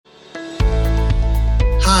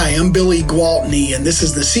Hi, I'm Billy Gwaltney, and this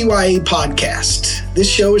is the CYA Podcast.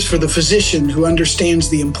 This show is for the physician who understands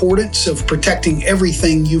the importance of protecting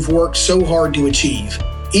everything you've worked so hard to achieve.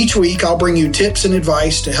 Each week, I'll bring you tips and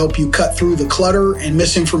advice to help you cut through the clutter and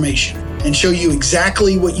misinformation and show you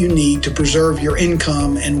exactly what you need to preserve your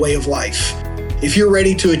income and way of life. If you're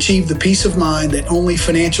ready to achieve the peace of mind that only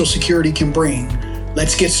financial security can bring,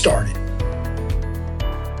 let's get started.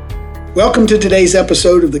 Welcome to today's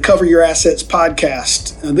episode of the Cover Your Assets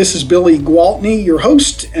podcast. This is Billy Gwaltney, your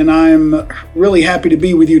host, and I'm really happy to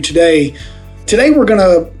be with you today. Today we're going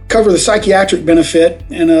to cover the psychiatric benefit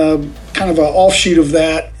and a kind of an offshoot of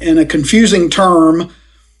that and a confusing term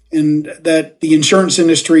and that the insurance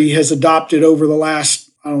industry has adopted over the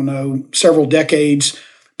last, several decades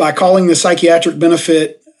by calling the psychiatric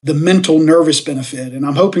benefit the mental nervous benefit. And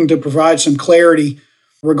I'm hoping to provide some clarity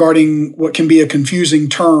regarding what can be a confusing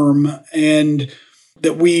term and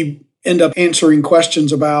that we end up answering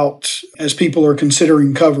questions about as people are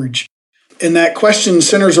considering coverage. And that question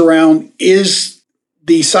centers around, is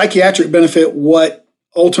the psychiatric benefit what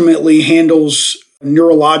ultimately handles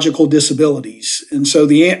neurological disabilities? And so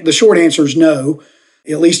the short answer is no,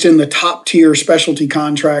 at least in the top tier specialty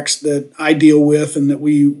contracts that I deal with and that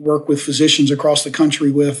we work with physicians across the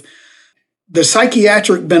country with. The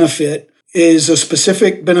psychiatric benefit is a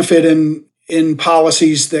specific benefit in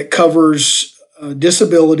policies that covers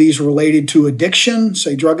disabilities related to addiction,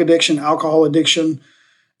 say drug addiction, alcohol addiction,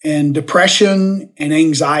 and depression and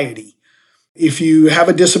anxiety. If you have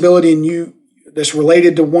a disability that's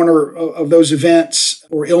related to one of those events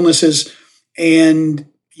or illnesses, and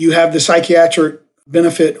you have the psychiatric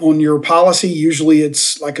benefit on your policy, usually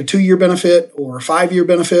it's like a 2-year benefit or a 5-year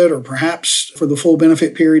benefit, or perhaps for the full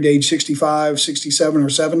benefit period, age 65, 67, or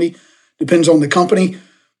 70, depends on the company,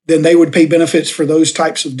 then they would pay benefits for those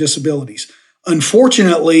types of disabilities.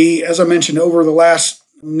 Unfortunately, as I mentioned, over the last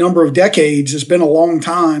number of decades, it's been a long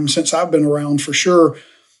time since I've been around for sure,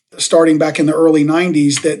 starting back in the early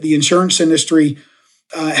 90s, that the insurance industry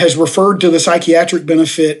has referred to the psychiatric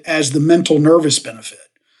benefit as the mental nervous benefit.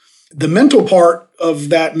 The mental part of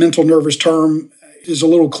that mental nervous term is a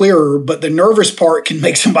little clearer, but the nervous part can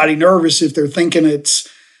make somebody nervous if they're thinking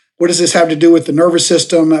what does this have to do with the nervous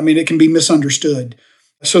system? I mean, it can be misunderstood.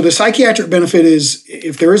 So the psychiatric benefit is,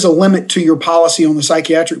 if there is a limit to your policy on the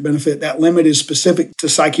psychiatric benefit, that limit is specific to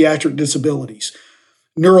psychiatric disabilities.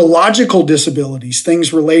 Neurological disabilities,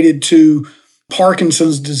 things related to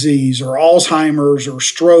Parkinson's disease or Alzheimer's or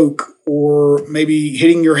stroke, or maybe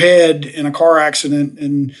hitting your head in a car accident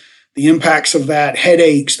and the impacts of that,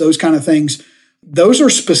 headaches, those kind of things, those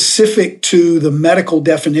are specific to the medical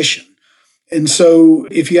definition. And so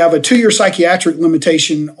if you have a 2-year psychiatric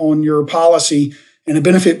limitation on your policy and a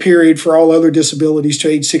benefit period for all other disabilities to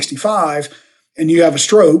age 65, and you have a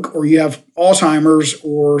stroke or you have Alzheimer's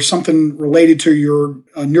or something related to your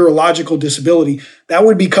neurological disability, that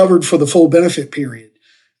would be covered for the full benefit period.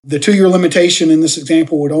 The 2-year limitation in this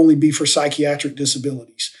example would only be for psychiatric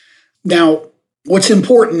disabilities. Now, what's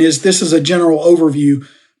important is this is a general overview.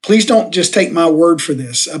 Please don't just take my word for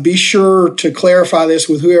this. Be sure to clarify this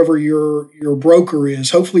with whoever your broker is.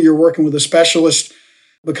 Hopefully you're working with a specialist,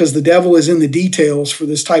 because the devil is in the details for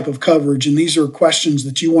this type of coverage. And these are questions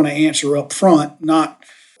that you want to answer up front, not,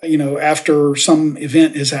 after some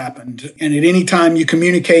event has happened. And at any time you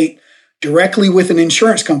communicate directly with an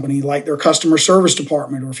insurance company, like their customer service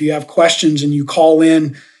department, or if you have questions and you call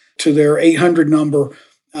in to their 800 number,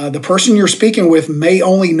 the person you're speaking with may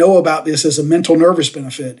only know about this as a mental nervous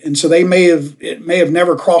benefit. And so it may have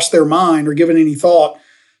never crossed their mind or given any thought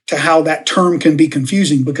to how that term can be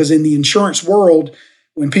confusing, because in the insurance world,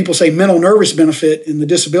 when people say mental nervous benefit in the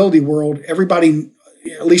disability world, everybody,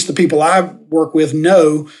 at least the people I work with,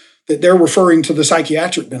 know that they're referring to the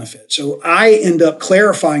psychiatric benefit. So I end up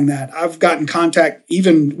clarifying that. I've gotten contact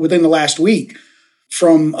even within the last week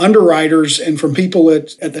from underwriters and from people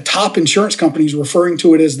at the top insurance companies referring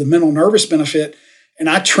to it as the mental nervous benefit. And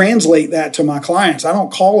I translate that to my clients. I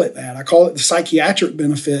don't call it that. I call it the psychiatric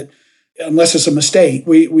benefit, unless it's a mistake.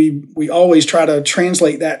 We always try to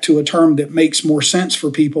translate that to a term that makes more sense for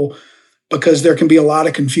people, because there can be a lot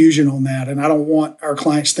of confusion on that. And I don't want our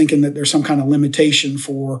clients thinking that there's some kind of limitation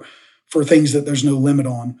for things that there's no limit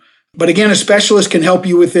on. But again, a specialist can help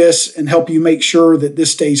you with this and help you make sure that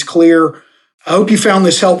this stays clear. I hope you found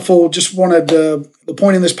this helpful. Just wanted the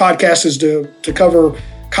point in this podcast is to cover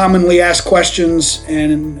commonly asked questions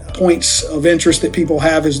and points of interest that people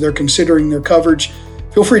have as they're considering their coverage.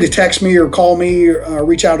 Feel free to text me or call me or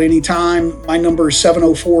reach out anytime. My number is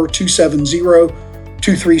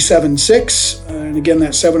 704-270-2376. And again,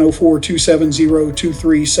 that's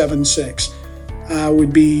 704-270-2376. I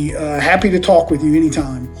would be happy to talk with you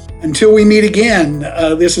anytime. Until we meet again,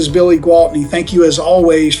 this is Billy Gwaltney. Thank you as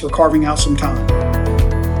always for carving out some time.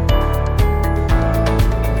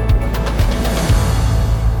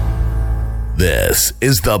 This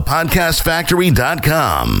is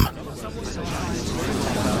thepodcastfactory.com.